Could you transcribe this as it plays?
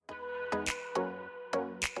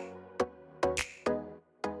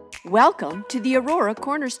Welcome to the Aurora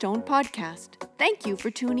Cornerstone Podcast. Thank you for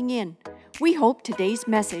tuning in. We hope today's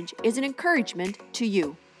message is an encouragement to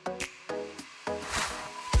you.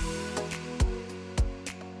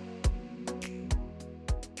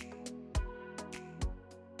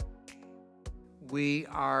 We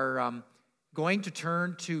are going to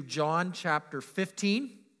turn to John chapter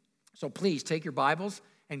 15. So please take your Bibles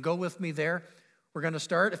and go with me there. We're going to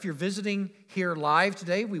start. If you're visiting here live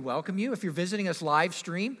today, we welcome you. If you're visiting us live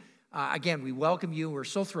stream, again, we welcome you. We're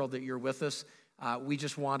so thrilled that you're with us. We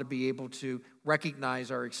just want to be able to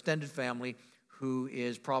recognize our extended family who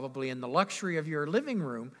is probably in the luxury of your living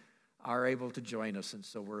room are able to join us. And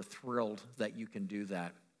so we're thrilled that you can do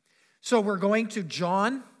that. So we're going to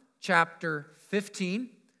John chapter 15,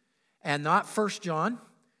 and not 1 John,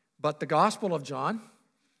 but the Gospel of John,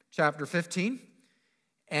 chapter 15.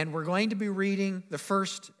 And we're going to be reading the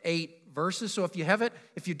first 8 verses. So if you have it,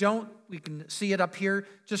 if you don't, we can see it up here.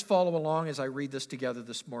 Just follow along as I read this together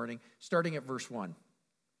this morning, starting at verse 1.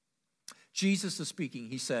 Jesus is speaking.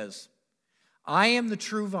 He says, "I am the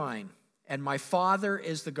true vine, and my Father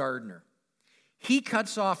is the gardener. He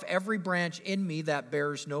cuts off every branch in me that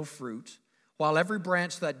bears no fruit, while every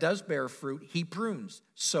branch that does bear fruit, he prunes,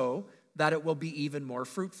 so that it will be even more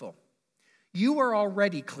fruitful. You are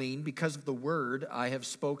already clean because of the word I have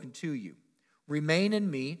spoken to you. Remain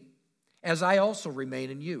in me, as I also remain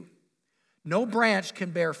in you. No branch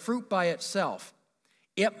can bear fruit by itself.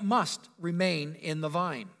 It must remain in the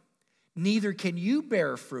vine. Neither can you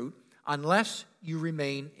bear fruit unless you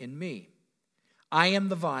remain in me. I am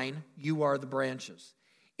the vine, you are the branches.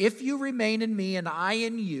 If you remain in me and I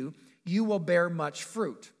in you, you will bear much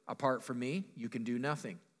fruit. Apart from me, you can do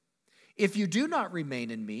nothing. If you do not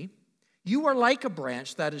remain in me, you are like a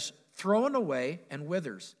branch that is thrown away and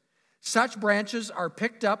withers. Such branches are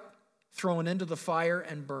picked up, thrown into the fire,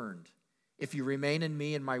 and burned. If you remain in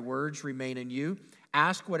me and my words remain in you,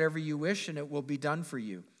 ask whatever you wish and it will be done for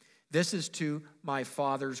you. This is to my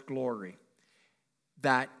Father's glory,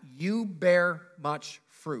 that you bear much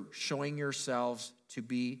fruit, showing yourselves to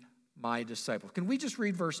be my disciples." Can we just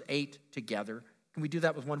read verse 8 together? Can we do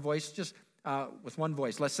that with one voice? Just with one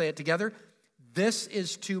voice. Let's say it together. "This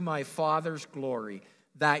is to my Father's glory,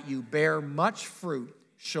 that you bear much fruit,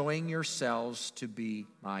 showing yourselves to be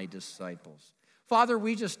my disciples." Father,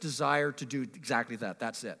 we just desire to do exactly that.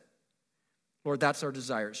 That's it. Lord, that's our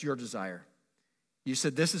desire. It's your desire. You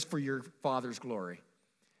said this is for your Father's glory,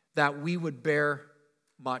 that we would bear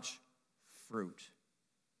much fruit.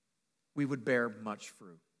 We would bear much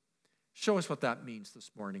fruit. Show us what that means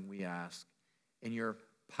this morning, we ask. In your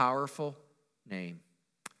powerful name,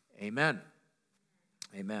 amen.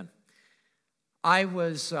 Amen. I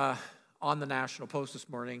was on the National Post this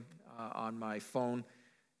morning on my phone,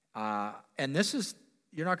 and this is,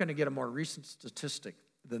 you're not going to get a more recent statistic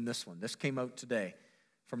than this one. This came out today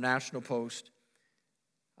from National Post,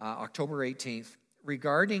 October 18th,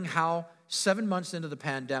 regarding how 7 months into the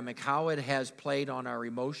pandemic, how it has played on our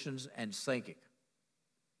emotions and psychic.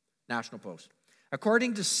 National Post.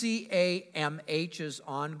 According to CAMH's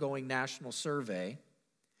ongoing national survey,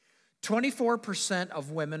 24% of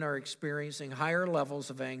women are experiencing higher levels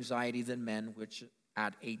of anxiety than men, which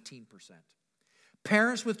at 18%.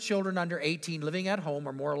 Parents with children under 18 living at home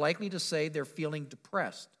are more likely to say they're feeling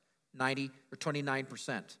depressed,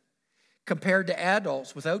 29%. Compared to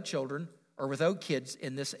adults without children or without kids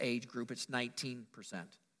in this age group, it's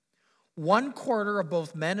 19%. 1/4 of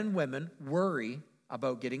both men and women worry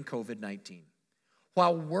about getting COVID-19.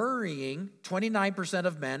 While worrying, 29%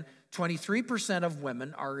 of men, 23% of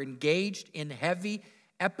women are engaged in heavy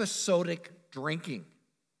episodic drinking.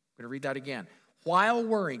 I'm going to read that again. While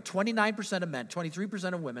worrying, 29% of men,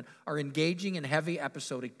 23% of women are engaging in heavy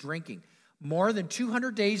episodic drinking. More than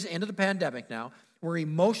 200 days into the pandemic now, we're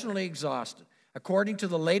emotionally exhausted. According to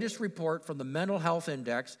the latest report from the Mental Health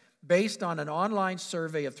Index, based on an online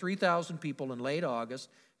survey of 3,000 people in late August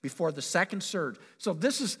before the second surge. So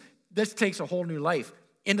this takes a whole new life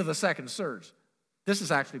into the second surge. This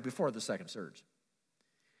is actually before the second surge.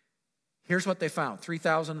 Here's what they found.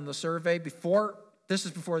 3,000 in the survey. This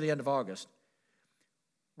is before the end of August.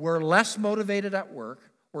 We're less motivated at work.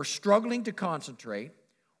 We're struggling to concentrate.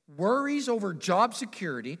 Worries over job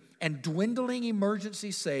security and dwindling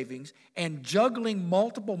emergency savings and juggling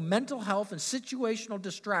multiple mental health and situational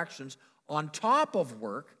distractions on top of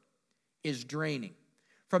work is draining.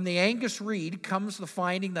 From the Angus Reid comes the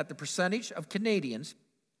finding that the percentage of Canadians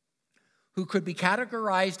who could be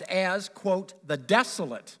categorized as, quote, the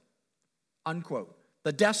desolate, unquote,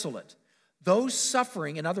 the desolate, those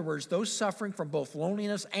suffering, in other words, those suffering from both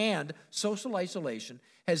loneliness and social isolation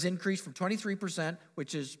has increased from 23%,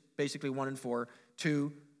 which is basically 1 in 4,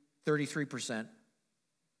 to 33%,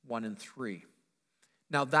 1 in 3.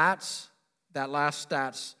 Now that last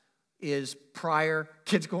stats is prior,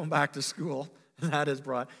 kids going back to school, that is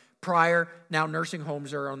broad. Prior, now nursing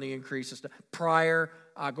homes are on the increase. Prior,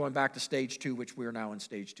 going back to stage 2, which we're now in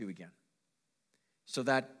stage 2 again. So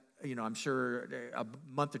that, I'm sure a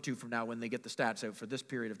month or two from now when they get the stats out for this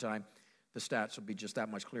period of time, the stats will be just that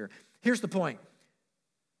much clearer. Here's the point.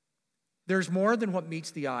 There's more than what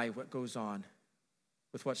meets the eye, what goes on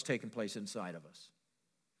with what's taking place inside of us.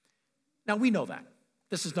 Now, we know that.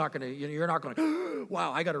 This is not going to, you're not going,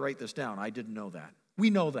 wow, I got to write this down. I didn't know that. We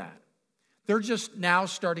know that. They're just now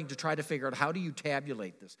starting to try to figure out, how do you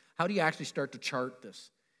tabulate this? How do you actually start to chart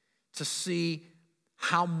this to see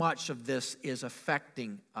how much of this is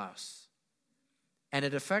affecting us? And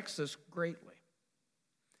it affects us greatly.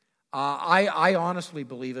 I honestly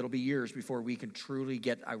believe it'll be years before we can truly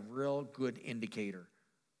get a real good indicator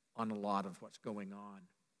on a lot of what's going on,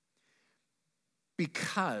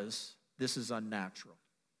 because this is unnatural.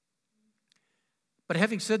 But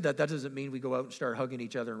having said that, that doesn't mean we go out and start hugging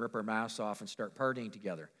each other and rip our masks off and start partying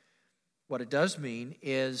together. What it does mean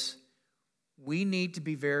is we need to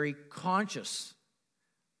be very conscious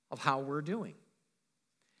of how we're doing.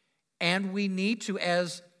 And we need to,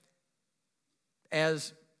 as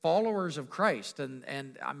followers of Christ,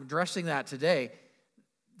 and I'm addressing that today,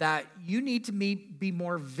 that you need to be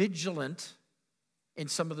more vigilant in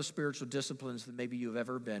some of the spiritual disciplines than maybe you've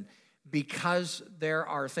ever been, because there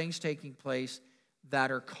are things taking place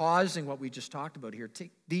that are causing what we just talked about here.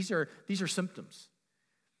 These are symptoms.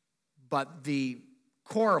 But the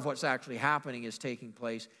core of what's actually happening is taking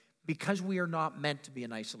place because we are not meant to be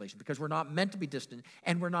in isolation, because we're not meant to be distant,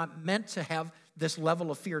 and we're not meant to have this level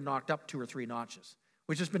of fear knocked up 2 or 3 notches,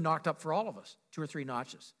 which has been knocked up for all of us, 2 or 3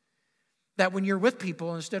 notches. That when you're with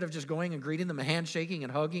people, instead of just going and greeting them and handshaking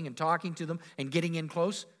and hugging and talking to them and getting in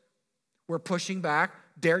close, we're pushing back.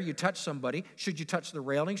 Dare you touch somebody? Should you touch the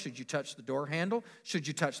railing? Should you touch the door handle? Should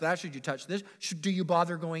you touch that? Should you touch this? Do you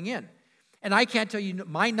bother going in? And I can't tell you,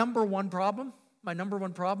 my number one problem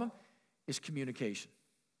is communication.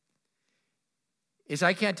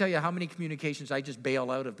 I can't tell you how many communications I just bail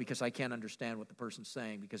out of because I can't understand what the person's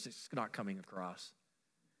saying because it's not coming across.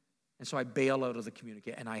 And so I bail out of the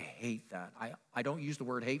communication, and I hate that. I don't use the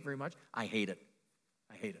word hate very much. I hate it.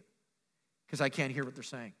 Because I can't hear what they're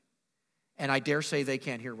saying. And I dare say they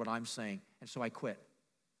can't hear what I'm saying. And so I quit.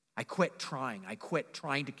 I quit trying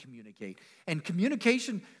to communicate. And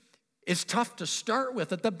communication is tough to start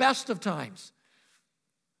with at the best of times,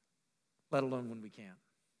 let alone when we can't.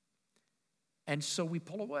 And so we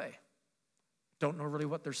pull away. Don't know really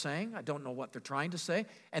what they're saying. I don't know what they're trying to say.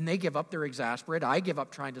 And they give up, they're exasperated. I give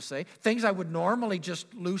up trying to say things I would normally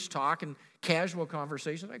just loose talk and casual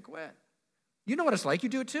conversations. I quit. You know what it's like. You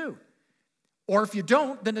do it too. Or if you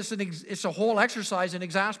don't, then it's a whole exercise in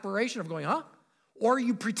exasperation of going, huh? Or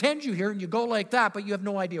you pretend you hear and you go like that, but you have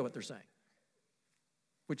no idea what they're saying.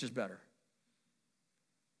 Which is better.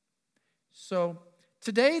 So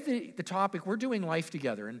today the topic, we're doing life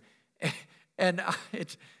together. And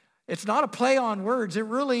it's not a play on words. It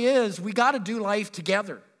really is. We got to do life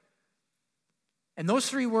together. And those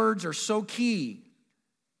 3 words are so key.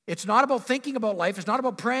 It's not about thinking about life. It's not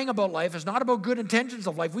about praying about life. It's not about good intentions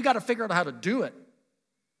of life. We got to figure out how to do it.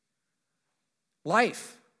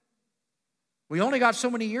 Life. We only got so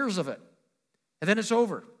many years of it. And then it's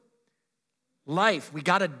over. Life. We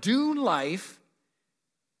got to do life,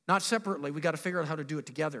 not separately. We got to figure out how to do it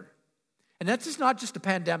together. And that's just not just a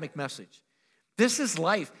pandemic message. This is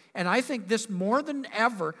life. And I think this more than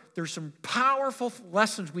ever, there's some powerful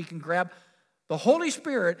lessons we can grab. The Holy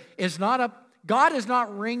Spirit is God is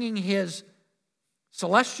not wringing his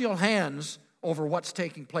celestial hands over what's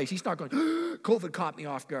taking place. He's not going, COVID caught me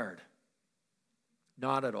off guard.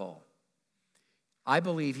 Not at all. I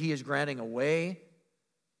believe he is granting a way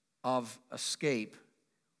of escape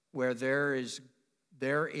where there is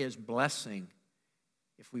blessing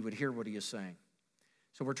if we would hear what he is saying.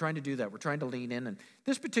 So we're trying to do that. We're trying to lean in. And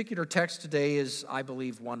this particular text today is, I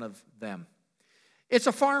believe, one of them. It's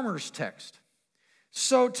a farmer's text.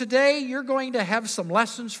 So today you're going to have some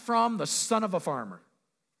lessons from the son of a farmer.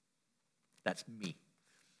 That's me.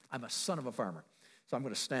 I'm a son of a farmer. So I'm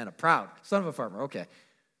going to stand up proud. Son of a farmer, okay.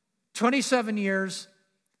 27 years,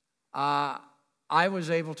 I was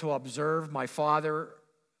able to observe my father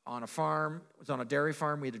on a farm. It was on a dairy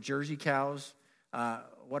farm. We had Jersey cows.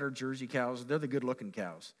 What are Jersey cows? They're the good-looking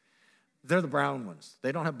cows. They're the brown ones.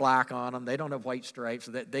 They don't have black on them. They don't have white stripes.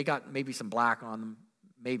 They got maybe some black on them,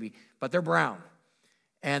 maybe, but they're brown.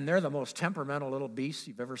 And they're the most temperamental little beasts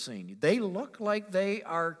you've ever seen. They look like they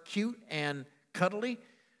are cute and cuddly,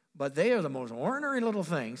 but they are the most ordinary little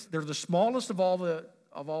things. They're the smallest of all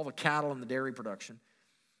the cattle in the dairy production.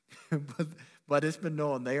 but it's been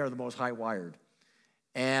known they are the most high-wired.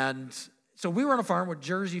 And so we were on a farm with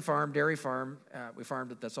Jersey Farm, dairy farm. We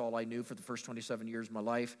farmed it. That's all I knew for the first 27 years of my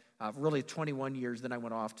life. Really 21 years. Then I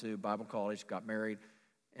went off to Bible college, got married,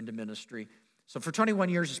 into ministry. So for 21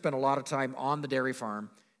 years, I spent a lot of time on the dairy farm,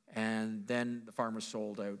 and then the farm was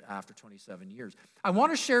sold out after 27 years. I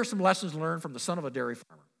want to share some lessons learned from the son of a dairy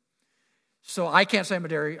farmer. So I can't say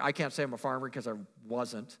I'm a farmer because I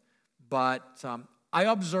wasn't, but I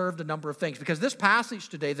observed a number of things, because this passage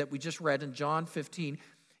today that we just read in John 15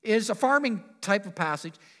 is a farming type of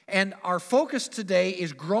passage, and our focus today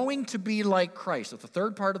is growing to be like Christ. It's the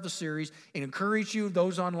third part of the series. I encourage you,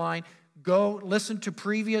 those online, go listen to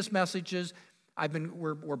previous messages.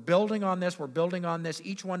 We're building on this. We're building on this.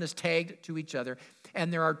 Each one is tagged to each other.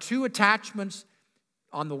 And there are 2 attachments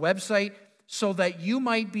on the website so that you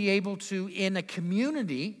might be able to, in a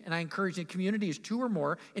community, and I encourage you, a community is 2 or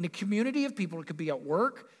more, in a community of people. It could be at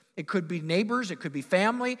work, it could be neighbors, it could be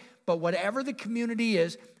family, but whatever the community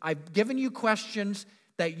is, I've given you questions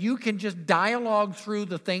that you can just dialogue through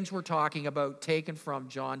the things we're talking about, taken from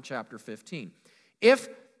John chapter 15. If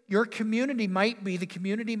your community might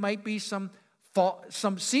be some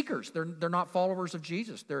seekers. They're not followers of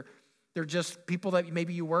Jesus. They're just people that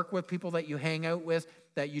maybe you work with, people that you hang out with,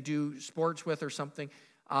 that you do sports with or something.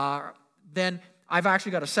 Then I've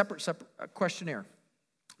actually got a separate questionnaire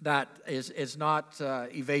that is not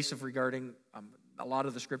evasive regarding a lot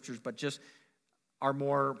of the scriptures, but just are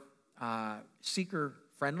more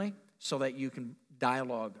seeker-friendly so that you can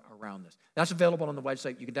dialogue around this. That's available on the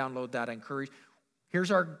website. You can download that. I encourage. Here's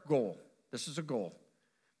our goal. This is a goal.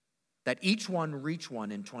 That each one reach one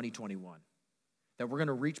in 2021. That we're going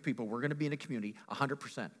to reach people. We're going to be in a community,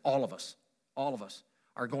 100%. All of us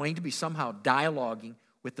are going to be somehow dialoguing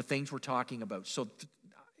with the things we're talking about. So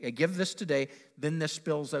I give this today, then this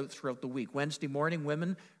spills out throughout the week. Wednesday morning,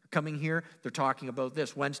 women are coming here. They're talking about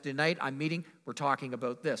this. Wednesday night, I'm meeting. We're talking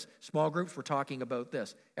about this. Small groups, we're talking about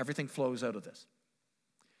this. Everything flows out of this.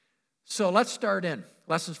 So let's start in.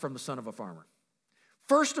 Lessons from the son of a farmer.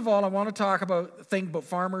 First of all, I want to talk about a thing about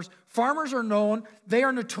farmers. Farmers are known, they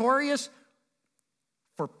are notorious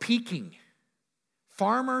for peaking.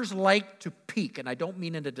 Farmers like to peak, and I don't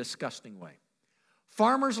mean in a disgusting way.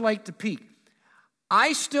 Farmers like to peak.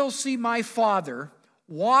 I still see my father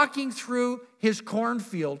walking through his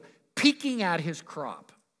cornfield, peeking at his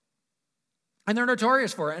crop. And they're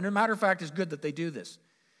notorious for it, and as a matter of fact, it's good that they do this.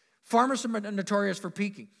 Farmers are notorious for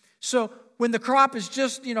peaking. So when the crop is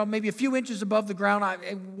just, maybe a few inches above the ground,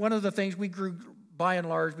 one of the things we grew by and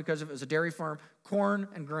large, because it was a dairy farm, corn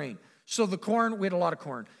and grain. So the corn, we had a lot of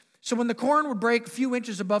corn. So when the corn would break a few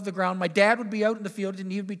inches above the ground, my dad would be out in the field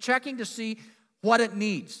and he would be checking to see what it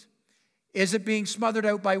needs. Is it being smothered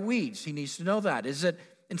out by weeds? He needs to know that. Is it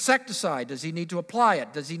insecticide? Does he need to apply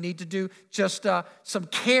it? Does he need to do just some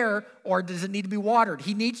care, or does it need to be watered?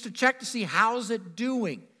 He needs to check to see how's it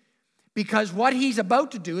doing. Because what he's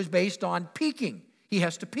about to do is based on peaking. He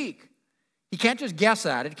has to peak. He can't just guess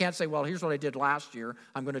at it. He can't say, well, here's what I did last year.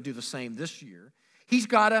 I'm going to do the same this year. He's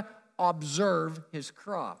got to observe his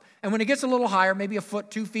crop. And when it gets a little higher, maybe a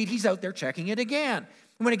foot, 2 feet, he's out there checking it again.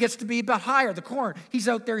 And when it gets to be a bit higher, the corn, he's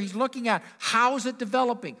out there, he's looking at how's it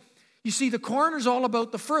developing. You see, the corn is all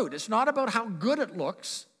about the fruit. It's not about how good it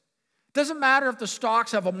looks. It doesn't matter if the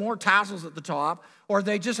stalks have more tassels at the top or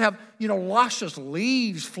they just have, luscious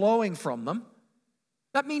leaves flowing from them.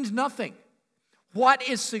 That means nothing. What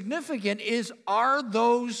is significant is, are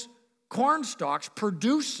those corn stalks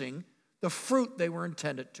producing the fruit they were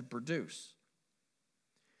intended to produce?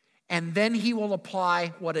 And then he will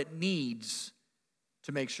apply what it needs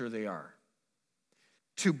to make sure they are,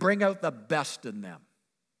 to bring out the best in them.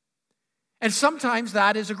 And sometimes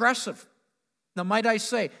that is aggressive. Now, might I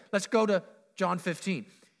say, let's go to John 15.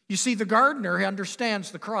 You see, the gardener, he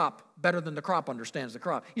understands the crop better than the crop understands the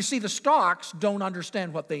crop. You see, the stalks don't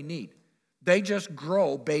understand what they need. They just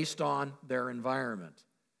grow based on their environment.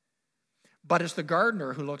 But it's the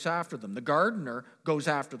gardener who looks after them. The gardener goes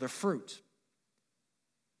after the fruit.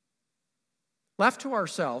 Left to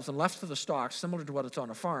ourselves and left to the stalks, similar to what it's on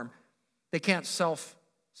a farm, they can't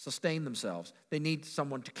self-sustain themselves. They need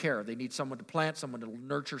someone to care. They need someone to plant, someone to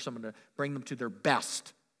nurture, someone to bring them to their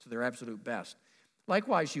best, to their absolute best.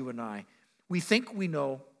 Likewise, you and I, we think we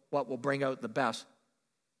know what will bring out the best.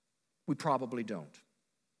 We probably don't.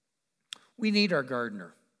 We need our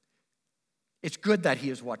gardener. It's good that he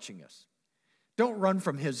is watching us. Don't run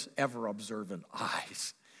from his ever-observant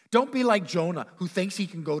eyes. Don't be like Jonah, who thinks he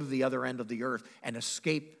can go to the other end of the earth and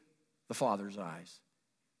escape the Father's eyes.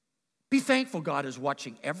 Be thankful God is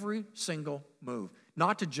watching every single move,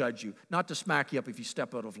 not to judge you, not to smack you up if you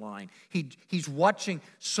step out of line. He's watching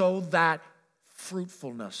so that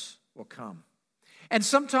fruitfulness will come. And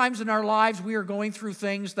sometimes in our lives, we are going through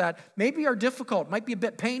things that maybe are difficult, might be a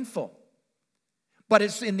bit painful, but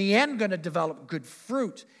it's in the end going to develop good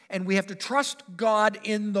fruit. And we have to trust God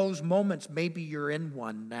in those moments. Maybe you're in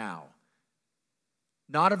one now.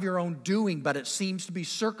 Not of your own doing, but it seems to be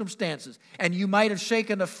circumstances. And you might have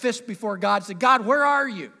shaken a fist before God and said, God, where are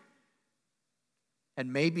you?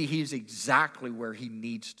 And maybe he's exactly where he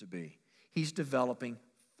needs to be. He's developing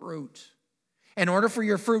fruit. In order for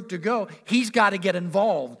your fruit to go, he's got to get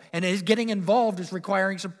involved. And his getting involved is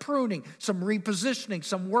requiring some pruning, some repositioning,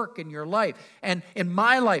 some work in your life and in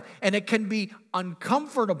my life. And it can be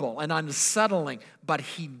uncomfortable and unsettling, but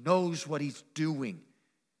he knows what he's doing.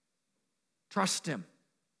 Trust him.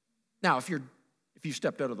 Now, if you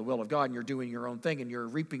stepped out of the will of God and you're doing your own thing and you're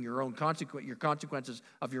reaping your consequences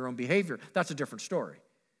of your own behavior, that's a different story.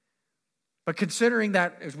 But considering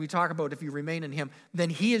that, as we talk about, if you remain in him, then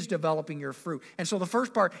he is developing your fruit. And so the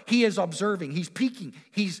first part, he is observing, he's peeking,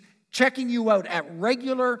 he's checking you out at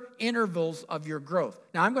regular intervals of your growth.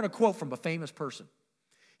 Now, I'm going to quote from a famous person.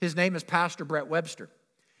 His name is Pastor Brett Webster.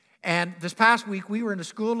 And this past week, we were in a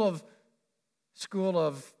school of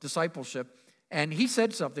discipleship, and he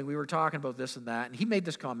said something. We were talking about this and that, and he made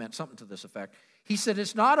this comment, something to this effect. He said,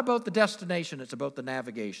 it's not about the destination, it's about the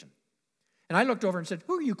navigation. And I looked over and said,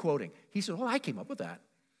 who are you quoting? He said, well, I came up with that.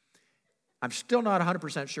 I'm still not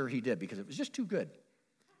 100% sure he did because it was just too good.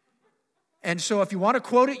 And so if you want to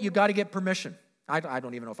quote it, you've got to get permission. I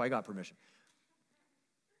don't even know if I got permission.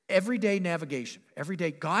 Everyday navigation. Every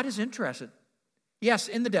day, God is interested. Yes,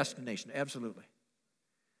 in the destination, absolutely.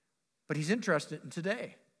 But he's interested in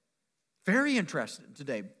today. Very interested in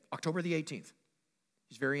today, October the 18th.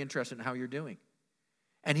 He's very interested in how you're doing.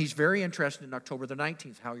 And he's very interested in October the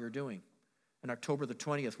 19th, how you're doing. And October the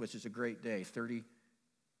 20th, which is a great day,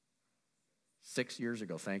 36 years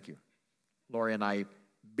ago, thank you. Lori and I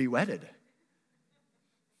bewedded.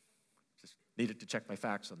 Just needed to check my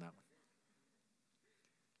facts on that one.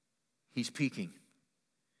 He's peaking.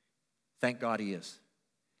 Thank God he is.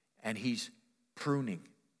 And he's pruning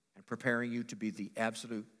and preparing you to be the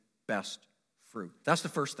absolute best fruit. That's the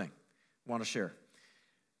first thing I want to share.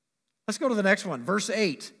 Let's go to the next one. Verse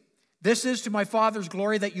 8. This is to my Father's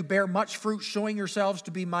glory that you bear much fruit, showing yourselves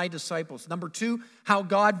to be my disciples. Number 2, how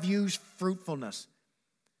God views fruitfulness.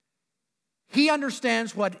 He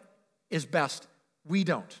understands what is best. We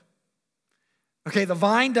don't. Okay, the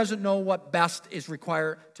vine doesn't know what best is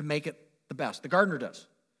required to make it the best. The gardener does.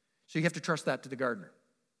 So you have to trust that to the gardener.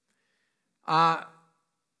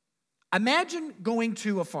 Imagine going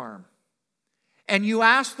to a farm and you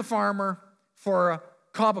ask the farmer for a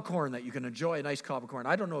cob of corn that you can enjoy, a nice cob of corn.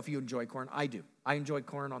 I don't know if you enjoy corn. I do. I enjoy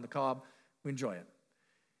corn on the cob. We enjoy it.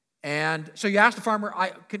 And so you ask the farmer,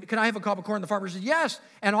 can I have a cob of corn? The farmer says, yes.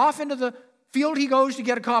 And off into the field he goes to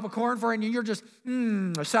get a cob of corn for it, and you're just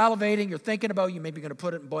salivating. You're thinking about you maybe going to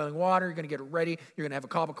put it in boiling water. You're going to get it ready. You're going to have a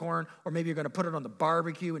cob of corn, or maybe you're going to put it on the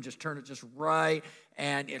barbecue and just turn it just right,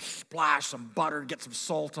 and it splash some butter, get some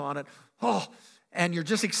salt on it. Oh, and you're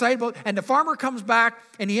just excited about it. And the farmer comes back,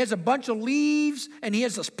 and he has a bunch of leaves, and he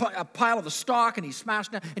has a pile of the stalk, and he's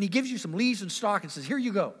smashed down, and he gives you some leaves and stalk and says, here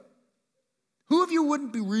you go. Who of you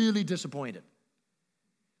wouldn't be really disappointed?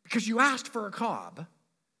 Because you asked for a cob,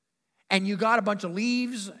 and you got a bunch of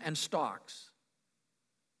leaves and stalks.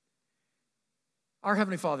 Our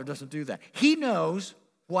Heavenly Father doesn't do that. He knows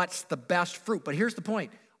what's the best fruit. But here's the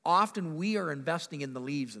point. Often we are investing in the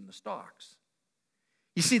leaves and the stalks.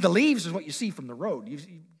 You see, the leaves is what you see from the road. You've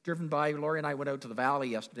driven by, Lori and I went out to the valley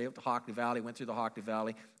yesterday, out to Hockley Valley, went through the Hockley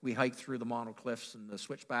Valley. We hiked through the Mono Cliffs and the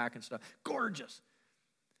switchback and stuff. Gorgeous.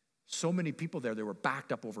 So many people there, they were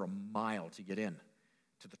backed up over a mile to get in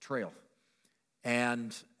to the trail.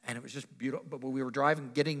 And it was just beautiful. But when we were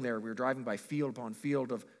getting there, we were driving by field upon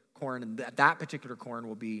field of corn, and that particular corn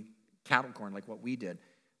will be cattle corn, like what we did,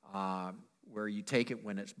 where you take it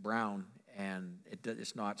when it's brown, and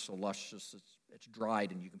it's not so luscious, it's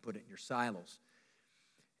dried, and you can put it in your silos.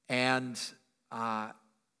 And,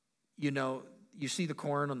 you see the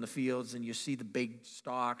corn on the fields, and you see the big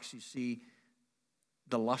stalks, you see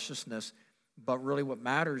the lusciousness, but really what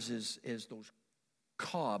matters is those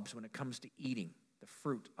cobs when it comes to eating the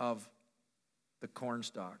fruit of the corn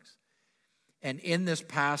stalks. And in this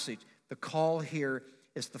passage, the call here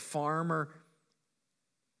is the farmer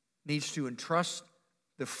needs to entrust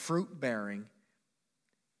the fruit bearing.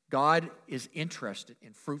 God is interested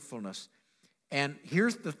in fruitfulness. And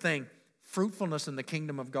here's the thing, fruitfulness in the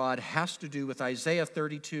kingdom of God has to do with Isaiah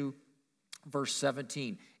 32, verse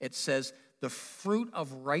 17. It says, the fruit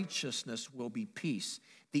of righteousness will be peace.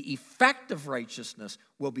 The effect of righteousness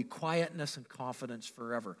will be quietness and confidence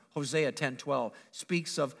forever. Hosea 10:12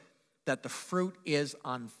 speaks of that the fruit is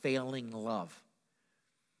unfailing love.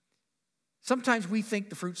 Sometimes we think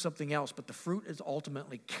the fruit's something else, but the fruit is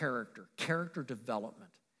ultimately character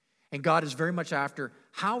development. And God is very much after,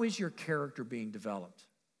 how is your character being developed?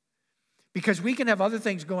 Because we can have other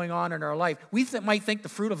things going on in our life. We might think the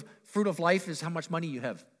fruit of life is how much money you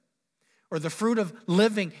have. Or the fruit of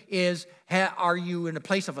living is, are you in a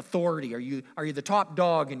place of authority? Are you the top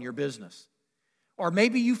dog in your business? Or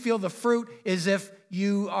maybe you feel the fruit is if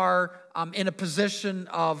you are in a position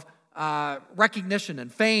of recognition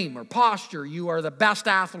and fame or posture. You are the best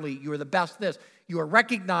athlete. You are the best this. You are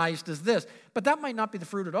recognized as this. But that might not be the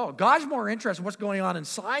fruit at all. God's more interested in what's going on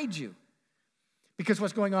inside you. Because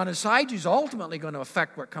what's going on inside you is ultimately going to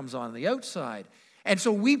affect what comes on the outside. And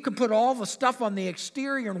so we can put all the stuff on the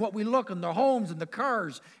exterior and what we look in the homes and the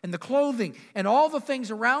cars and the clothing and all the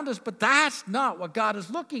things around us, but that's not what God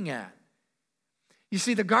is looking at. You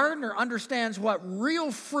see, the gardener understands what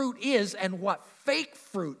real fruit is and what fake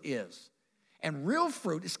fruit is. And real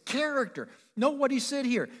fruit is character. Note what he said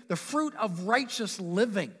here. The fruit of righteous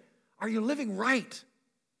living. Are you living right?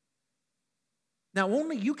 Now,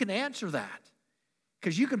 only you can answer that.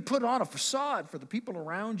 Because you can put on a facade for the people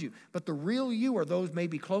around you. But the real you are those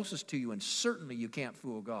maybe closest to you. And certainly you can't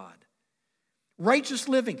fool God. Righteous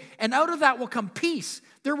living. And out of that will come peace.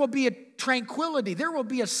 There will be a tranquility. There will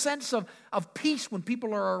be a sense of peace when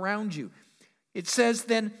people are around you. It says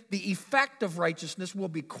then the effect of righteousness will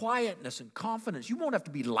be quietness and confidence. You won't have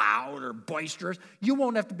to be loud or boisterous. You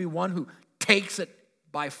won't have to be one who takes it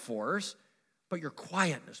by force. But your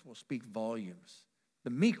quietness will speak volumes. The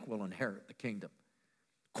meek will inherit the kingdom.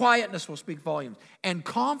 Quietness will speak volumes. And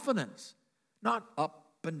confidence, not up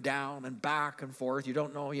and down and back and forth. You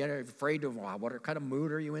don't know yet. You're afraid of, wow, what kind of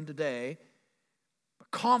mood are you in today? But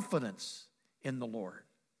confidence in the Lord.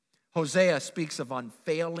 Hosea speaks of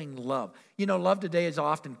unfailing love. You know, love today is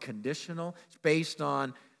often conditional. It's based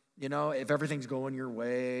on, if everything's going your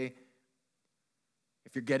way,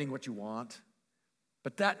 if you're getting what you want.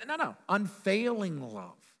 But unfailing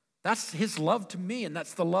love. That's his love to me, and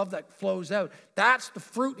that's the love that flows out. That's the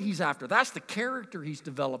fruit he's after. That's the character he's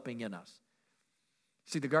developing in us.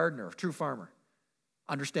 See, the gardener, a true farmer,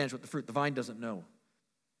 understands what the fruit, the vine doesn't know.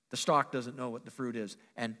 The stalk doesn't know what the fruit is,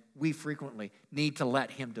 and we frequently need to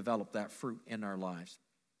let him develop that fruit in our lives.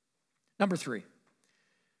 Number 3, I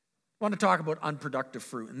want to talk about unproductive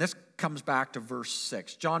fruit, and this comes back to verse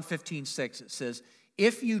 6. John 15:6, it says,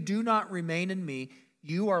 "If you do not remain in me,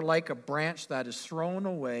 you are like a branch that is thrown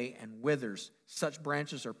away and withers. Such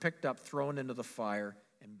branches are picked up, thrown into the fire,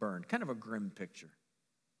 and burned." Kind of a grim picture.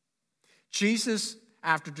 Jesus,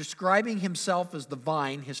 after describing himself as the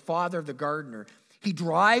vine, his Father the gardener, he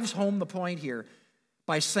drives home the point here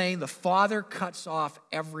by saying the Father cuts off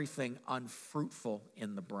everything unfruitful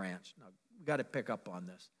in the branch. Now, we've got to pick up on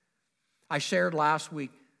this. I shared last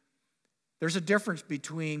week, there's a difference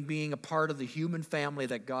between being a part of the human family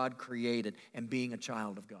that God created and being a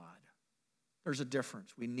child of God. There's a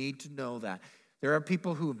difference. We need to know that. There are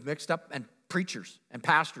people who have mixed up, and preachers and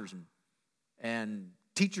pastors and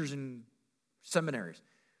teachers in seminaries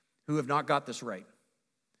who have not got this right.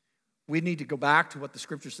 We need to go back to what the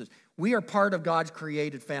scripture says. We are part of God's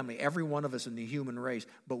created family, every one of us in the human race,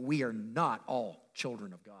 but we are not all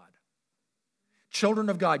children of God. Children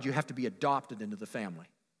of God, you have to be adopted into the family.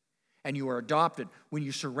 And you are adopted when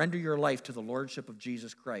you surrender your life to the lordship of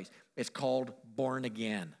Jesus Christ. It's called born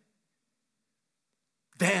again.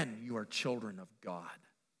 Then you are children of God.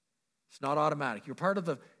 It's not automatic. You're part of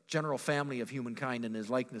the general family of humankind in his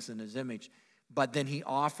likeness and his image. But then he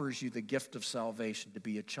offers you the gift of salvation to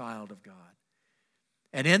be a child of God.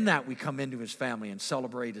 And in that we come into his family and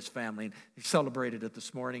celebrate his family. And we celebrated it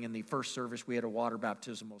this morning in the first service. We had a water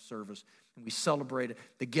baptismal service. And we celebrated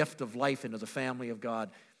the gift of life into the family of God.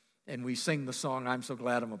 And we sing the song, "I'm so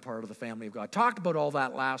glad I'm a part of the family of God." Talked about all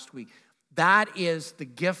that last week. That is the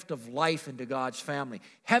gift of life into God's family.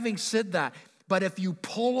 Having said that, but if you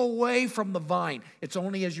pull away from the vine, it's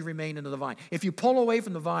only as you remain into the vine. If you pull away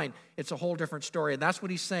from the vine, it's a whole different story. And that's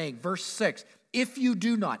what he's saying. Verse 6, if you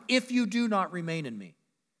do not remain in me,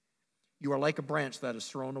 you are like a branch that is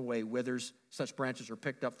thrown away, withers. Such branches are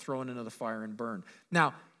picked up, thrown into the fire, and burned.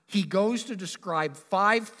 Now, he goes to describe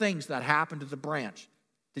 5 things that happen to the branch.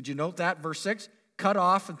 Did you note that? Verse 6, cut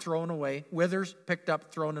off and thrown away, withers, picked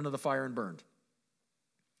up, thrown into the fire, and burned.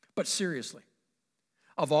 But seriously,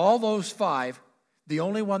 of all those 5, the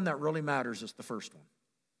only one that really matters is the first one.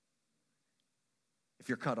 If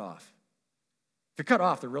you're cut off. If you're cut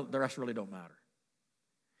off, the rest really don't matter.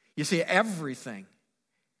 You see, everything,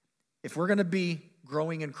 if we're going to be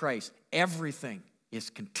growing in Christ, everything is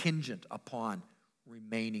contingent upon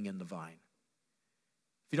remaining in the vine.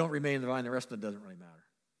 If you don't remain in the vine, the rest of it doesn't really matter.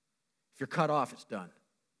 If you're cut off, it's done.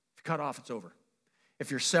 If you're cut off, it's over.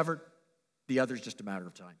 If you're severed, the other's just a matter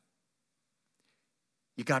of time.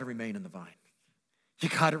 You got to remain in the vine. You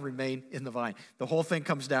got to remain in the vine. The whole thing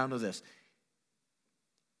comes down to this.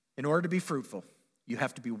 In order to be fruitful, you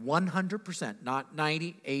have to be 100%, not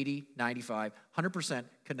 90, 80, 95, 100%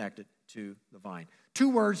 connected to the vine. Two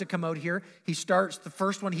words that come out here. He starts, the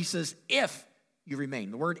first one, he says, if you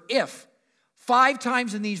remain. The word if. 5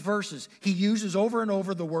 times in these verses, he uses over and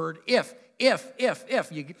over the word if. If.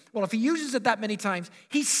 Well, if he uses it that many times,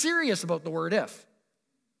 he's serious about the word if.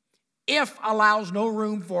 If allows no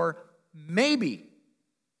room for maybe.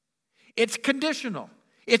 It's conditional.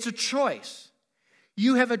 It's a choice.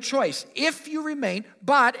 You have a choice if you remain,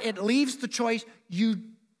 but it leaves the choice.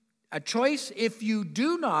 A choice, if you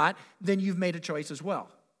do not, then you've made a choice as well.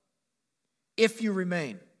 If you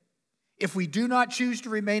remain. If we do not choose to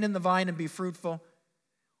remain in the vine and be fruitful,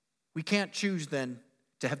 we can't choose then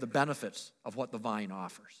to have the benefits of what the vine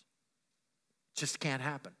offers. It just can't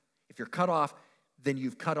happen. If you're cut off, then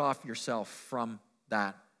you've cut off yourself from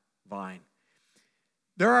that vine.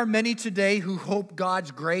 There are many today who hope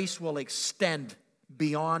God's grace will extend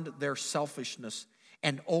beyond their selfishness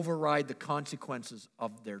and override the consequences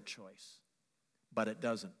of their choice. But it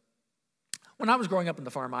doesn't. When I was growing up in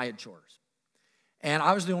the farm, I had chores. And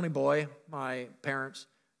I was the only boy, my parents,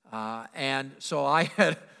 and so I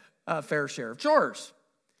had a fair share of chores.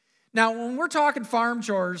 Now, when we're talking farm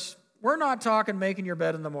chores, we're not talking making your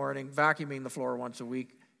bed in the morning, vacuuming the floor once a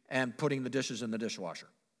week, and putting the dishes in the dishwasher.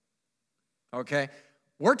 Okay?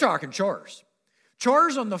 We're talking chores.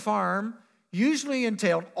 Chores on the farm usually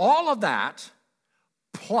entailed all of that,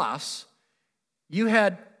 plus you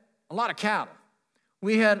had a lot of cattle.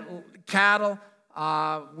 We had cattle,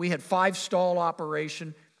 we had 5-stall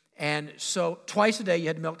operation, and so twice a day you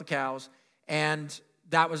had to milk the cows, and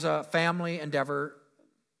that was a family endeavor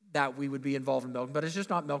that we would be involved in milking, but it's just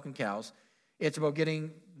not milking cows. It's about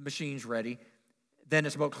getting machines ready. Then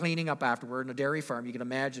it's about cleaning up afterward. In a dairy farm, you can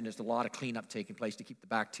imagine there's a lot of cleanup taking place to keep the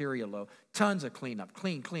bacteria low. Tons of cleanup.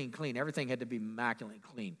 Clean. Everything had to be immaculately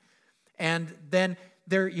clean. And then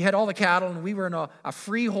there you had all the cattle, and we were in a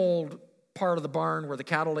freehold part of the barn where the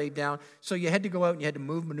cattle laid down. So you had to go out and you had to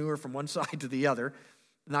move manure from one side to the other.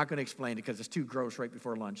 I'm not going to explain it because it's too gross right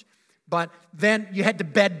before lunch. But then you had to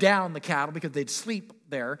bed down the cattle because they'd sleep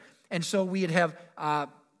there. And so we'd have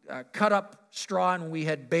cut up straw, and we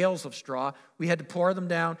had bales of straw. We had to pour them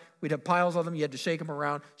down. We'd have piles of them. You had to shake them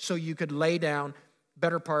around so you could lay down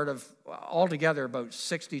better part of, altogether, about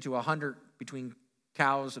 60 to 100 between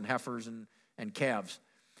cows and heifers and calves.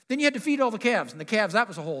 Then you had to feed all the calves. And the calves, that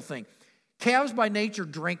was the whole thing. Calves by nature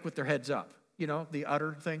drink with their heads up. You know, the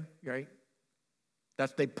udder thing, right?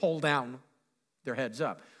 They pull down their heads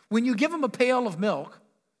up. When you give them a pail of milk,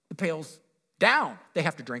 the pail's down. They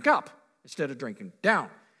have to drink up instead of drinking down.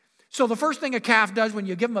 So the first thing a calf does when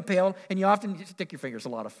you give them a pail, and you often stick your finger, it's a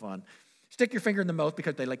lot of fun. Stick your finger in the mouth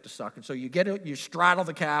because they like to suck. And so you get it, you straddle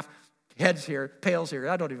the calf, head's here, pail's here.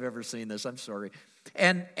 I don't know if you've ever seen this, I'm sorry.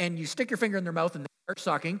 And you stick your finger in their mouth and they start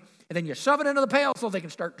sucking, and then you shove it into the pail so they can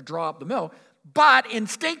start to draw up the milk. But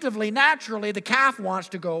instinctively, naturally, the calf wants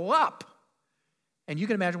to go up. And you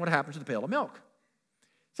can imagine what happens to the pail of milk.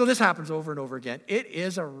 So this happens over and over again. It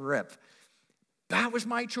is a rip. That was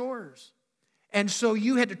my chores. And so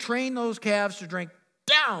you had to train those calves to drink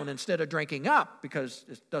down instead of drinking up because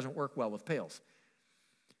it doesn't work well with pails.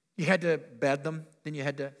 You had to bed them, then you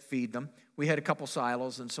had to feed them. We had a couple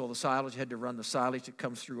silos, and so the silos, you had to run the silage. It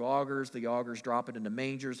comes through augers. The augers drop it into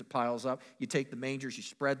mangers. It piles up. You take the mangers, you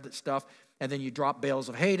spread the stuff, and then you drop bales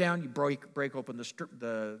of hay down. You break open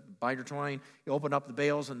the binder twine. You open up the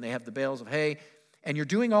bales, and they have the bales of hay. And you're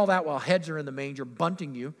doing all that while heads are in the manger,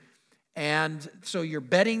 bunting you. And so you're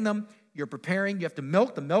bedding them. You're preparing. You have to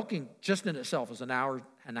milk. The milking just in itself is an hour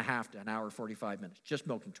and a half to an hour 45 minutes. Just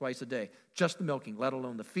milking twice a day. Just the milking, let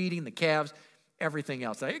alone the feeding, the calves, everything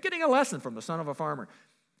else. Now, you're getting a lesson from the son of a farmer.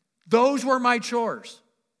 Those were my chores.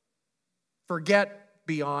 Forget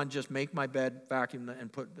beyond just make my bed, vacuum,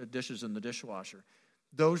 and put the dishes in the dishwasher.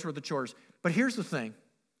 Those were the chores. But here's the thing.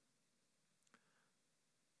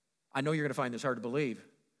 I know you're going to find this hard to believe,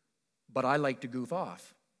 but I like to goof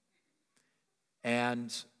off.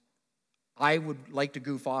 And I would like to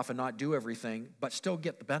goof off and not do everything, but still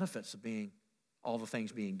get the benefits of being all the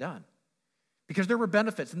things being done. Because there were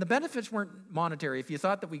benefits, and the benefits weren't monetary. If you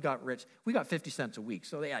thought that we got rich, we got 50 cents a week.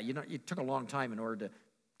 So yeah, it took a long time in order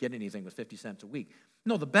get anything with 50 cents a week.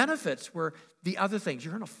 No, the benefits were the other things.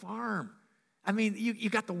 You're on a farm. I mean, you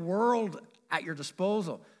got the world at your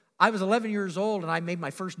disposal. I was 11 years old, and I made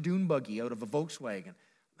my first dune buggy out of a Volkswagen.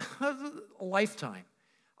 A lifetime.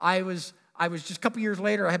 I was just a couple years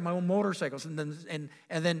later, I had my own motorcycles, and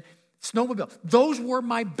then snowmobile. Those were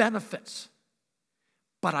my benefits.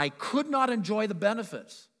 But I could not enjoy the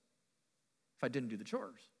benefits if I didn't do the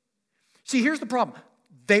chores. See, here's the problem.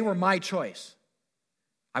 They were my choice.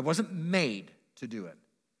 I wasn't made to do it.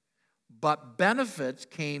 But benefits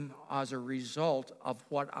came as a result of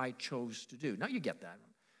what I chose to do. Now you get that.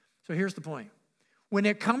 So here's the point. When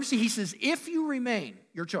it comes to, he says, if you remain,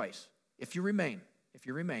 your choice, if you remain,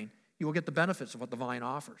 you will get the benefits of what the vine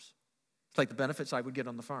offers. It's like the benefits I would get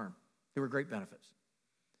on the farm. They were great benefits.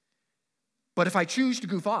 But if I choose to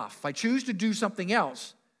goof off, if I choose to do something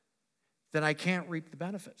else, then I can't reap the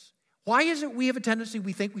benefits. Why is it we have a tendency,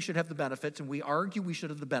 we think we should have the benefits, and we argue we should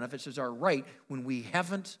have the benefits as our right when we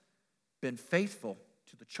haven't been faithful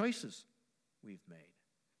to the choices we've made?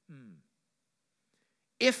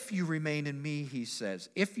 If you remain in me, he says,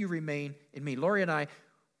 if you remain in me. Lori and I,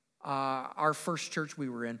 our first church we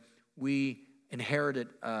were in, we inherited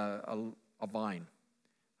a vine.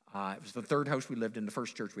 It was the third house we lived in. The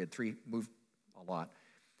first church, we had three, moved a lot.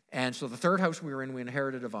 And so the third house we were in, we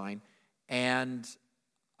inherited a vine. And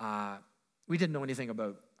we didn't know anything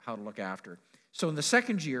about how to look after it. So in the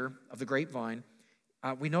second year of the grapevine,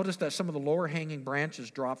 we noticed that some of the lower hanging branches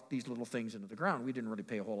dropped these little things into the ground. We didn't really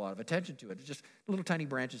pay a whole lot of attention to it. It's just little tiny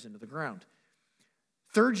branches into the ground.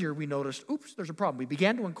 Third year, we noticed, oops, there's a problem. We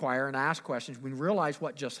began to inquire and ask questions. We realized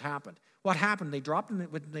what just happened. What happened, they dropped them,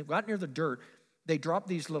 when they got near the dirt, they dropped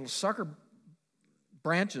these little sucker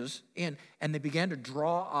branches in, and they began to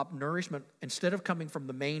draw up nourishment. Instead of coming from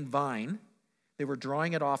the main vine, they were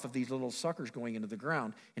drawing it off of these little suckers going into the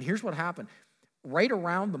ground. And here's what happened. Right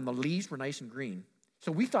around them, the leaves were nice and green.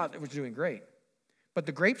 So we thought it was doing great. But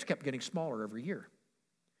the grapes kept getting smaller every year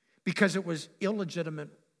because it was illegitimate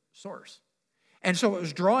source. And so it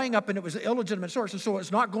was drawing up, and it was an illegitimate source. And so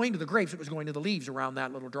it's not going to the grapes, it was going to the leaves around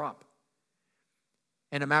that little drop.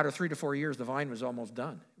 In a matter of 3 to 4 years, the vine was almost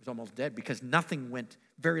done. It was almost dead because nothing went,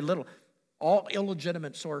 very little, all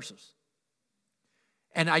illegitimate sources.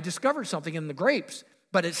 And I discovered something in the grapes,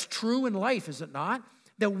 but it's true in life, is it not?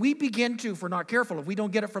 That we begin to, if we're not careful, if we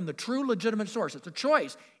don't get it from the true legitimate source, it's a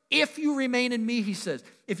choice. If you remain in me, he says,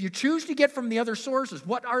 if you choose to get from the other sources,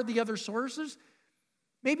 what are the other sources?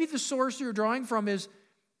 Maybe the source you're drawing from is,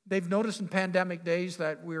 they've noticed in pandemic days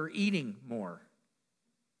that we're eating more.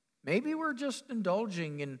 Maybe we're just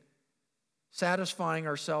indulging in satisfying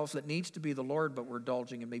ourselves that needs to be the Lord, but we're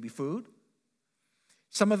indulging in maybe food.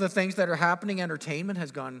 Some of the things that are happening, entertainment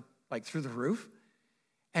has gone like through the roof.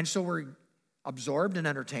 And so we're absorbed in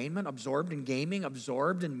entertainment, absorbed in gaming,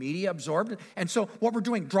 absorbed in media, absorbed. And so what we're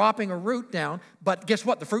doing, dropping a root down, but guess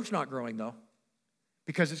what? The fruit's not growing though,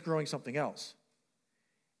 because it's growing something else.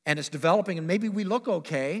 And it's developing, and maybe we look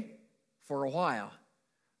okay for a while,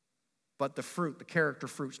 but the fruit, the character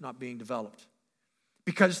fruit's not being developed.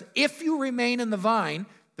 Because if you remain in the vine,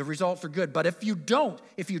 the results are good. But if you don't,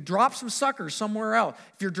 if you drop some suckers somewhere else,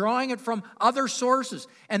 if you're drawing it from other sources,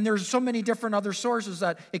 and there's so many different other sources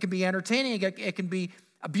that it can be entertaining, it can be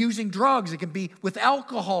abusing drugs, it can be with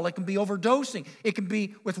alcohol, it can be overdosing, it can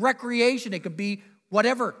be with recreation, it can be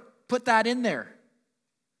whatever. Put that in there.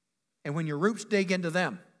 And when your roots dig into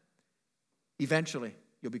them, eventually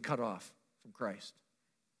you'll be cut off from Christ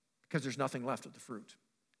because there's nothing left of the fruit.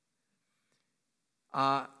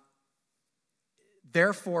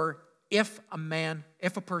 Therefore, if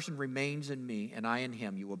a person remains in me and I in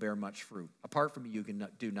him, you will bear much fruit. Apart from me, you can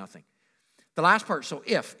do nothing. The last part, so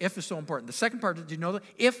if is so important. The second part, did you know that?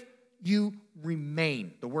 If you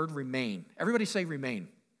remain, the word remain. Everybody say remain.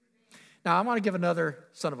 Now, I want to give another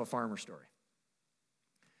son of a farmer story.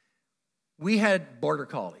 We had border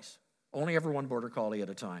collies. Only ever one border collie at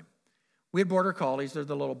a time. We had border collies. They're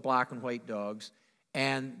the little black and white dogs.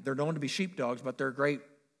 And they're known to be sheep dogs, but they're great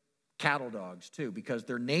cattle dogs too, because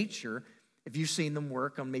their nature, if you've seen them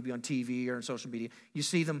work maybe on TV or on social media, you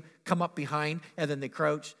see them come up behind and then they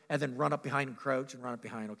crouch and then run up behind and crouch and run up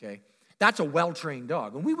behind, okay? That's a well-trained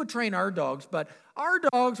dog. And we would train our dogs, but our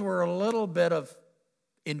dogs were a little bit of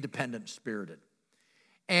independent spirited.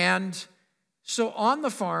 And so on the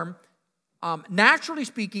farm, naturally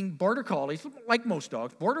speaking, border collies, like most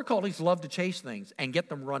dogs, border collies love to chase things and get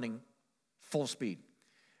them running full speed.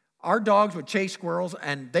 Our dogs would chase squirrels,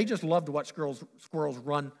 and they just loved to watch squirrels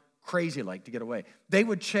run crazy like to get away. They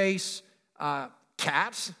would chase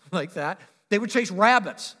cats like that. They would chase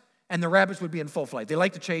rabbits, and the rabbits would be in full flight. They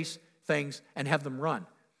like to chase things and have them run.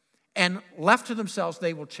 And left to themselves,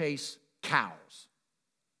 they will chase cows.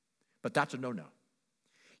 But that's a no-no.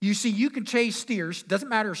 You see, you can chase steers. Doesn't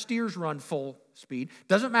matter if steers run full speed.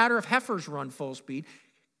 Doesn't matter if heifers run full speed.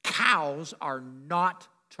 Cows are not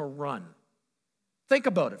to run. Think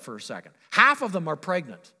about it for a second. Half of them are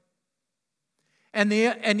pregnant. And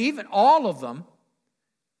even all of them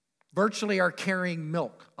virtually are carrying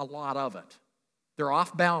milk, a lot of it. They're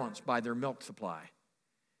off balance by their milk supply.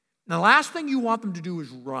 And the last thing you want them to do is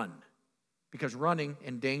run, because running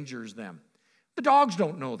endangers them. The dogs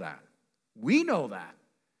don't know that. We know that.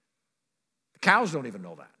 The cows don't even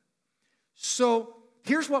know that. So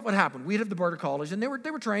here's what would happen. We'd have the border collies, and they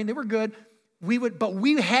were trained, they were good. But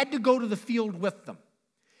we had to go to the field with them.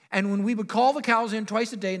 And when we would call the cows in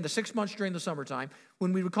twice a day in the 6 months during the summertime,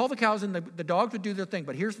 when we would call the cows in, the dogs would do their thing.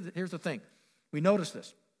 But here's the thing. We noticed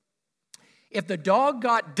this. If the dog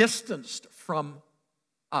got distanced from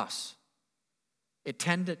us, it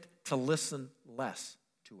tended to listen less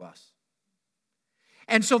to us.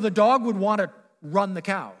 And so the dog would want to run the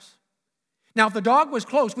cows. Now, if the dog was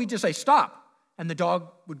close, we'd just say, stop. And the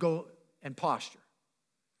dog would go and posture.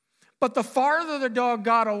 But the farther the dog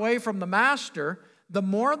got away from the master, the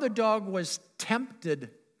more the dog was tempted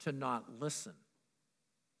to not listen.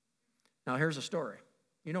 Now, here's a story.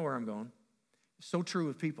 You know where I'm going. It's so true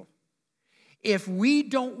with people. If we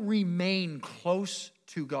don't remain close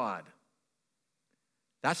to God,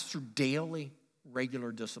 that's through daily,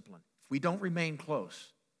 regular discipline. If we don't remain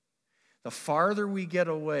close, the farther we get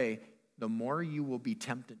away, the more you will be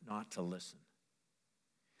tempted not to listen.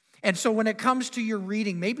 And so when it comes to your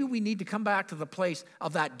reading, maybe we need to come back to the place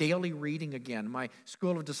of that daily reading again. My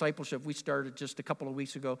School of Discipleship, we started just a couple of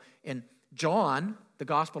weeks ago in John, the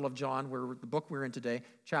Gospel of John, where the book we're in today,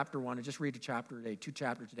 chapter 1, and just read a chapter a day, 2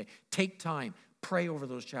 chapters a day. Take time, pray over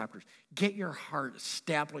those chapters. Get your heart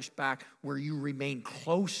established back where you remain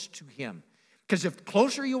close to Him. Because if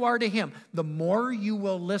closer you are to Him, the more you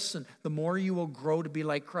will listen, the more you will grow to be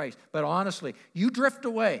like Christ. But honestly, you drift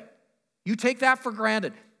away. You take that for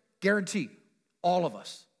granted. Guarantee, all of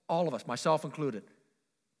us, myself included,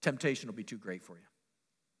 temptation will be too great for you.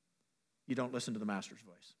 You don't listen to the master's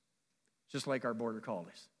voice. Just like our border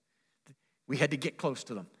collies. We had to get close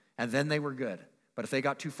to them, and then they were good. But if they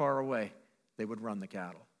got too far away, they would run the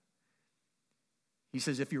cattle. He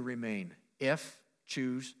says, if you remain,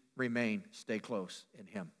 choose, remain, stay close in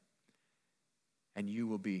Him, and you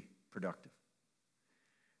will be productive.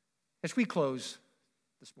 As we close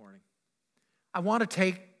this morning, I want to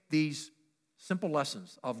take these simple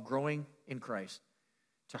lessons of growing in Christ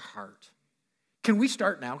to heart. Can we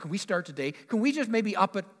start now? Can we start today? Can we just maybe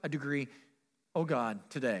up it a degree? Oh God,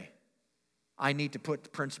 today, I need to put the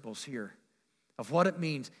principles here of what it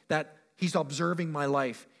means that He's observing my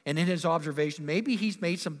life. And in His observation, maybe He's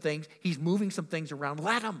made some things, He's moving some things around.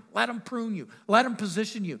 Let Him prune you. Let Him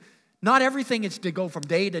position you. Not everything is to go from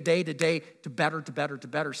day to day to day to better to better to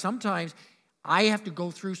better. Sometimes I have to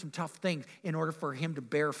go through some tough things in order for Him to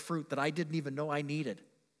bear fruit that I didn't even know I needed.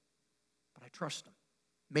 But I trust Him.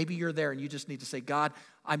 Maybe you're there and you just need to say, God,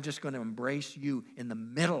 I'm just going to embrace You in the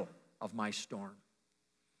middle of my storm.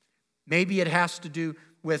 Maybe it has to do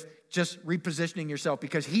with just repositioning yourself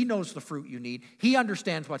because He knows the fruit you need. He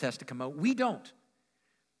understands what has to come out. We don't.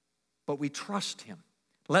 But we trust Him.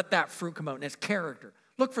 Let that fruit come out, and it's character.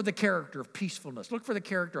 Look for the character of peacefulness. Look for the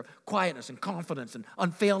character of quietness and confidence and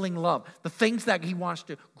unfailing love. The things that He wants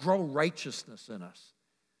to grow righteousness in us.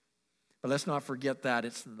 But let's not forget that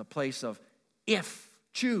it's in the place of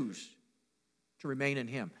choose to remain in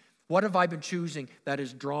Him. What have I been choosing that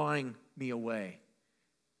is drawing me away?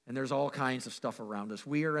 And there's all kinds of stuff around us.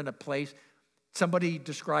 We are in a place, somebody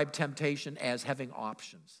described temptation as having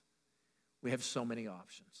options. We have so many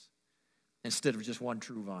options instead of just one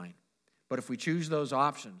true vine. But if we choose those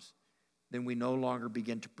options, then we no longer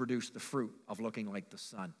begin to produce the fruit of looking like the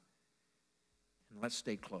Son. And let's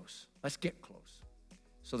stay close. Let's get close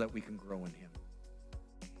so that we can grow in Him.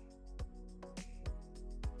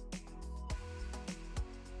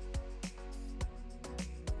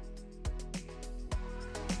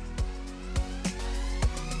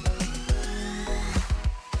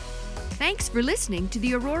 Thanks for listening to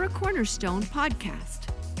the Aurora Cornerstone podcast.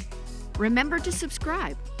 Remember to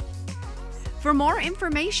subscribe. For more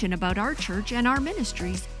information about our church and our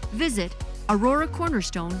ministries, visit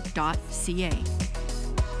auroracornerstone.ca.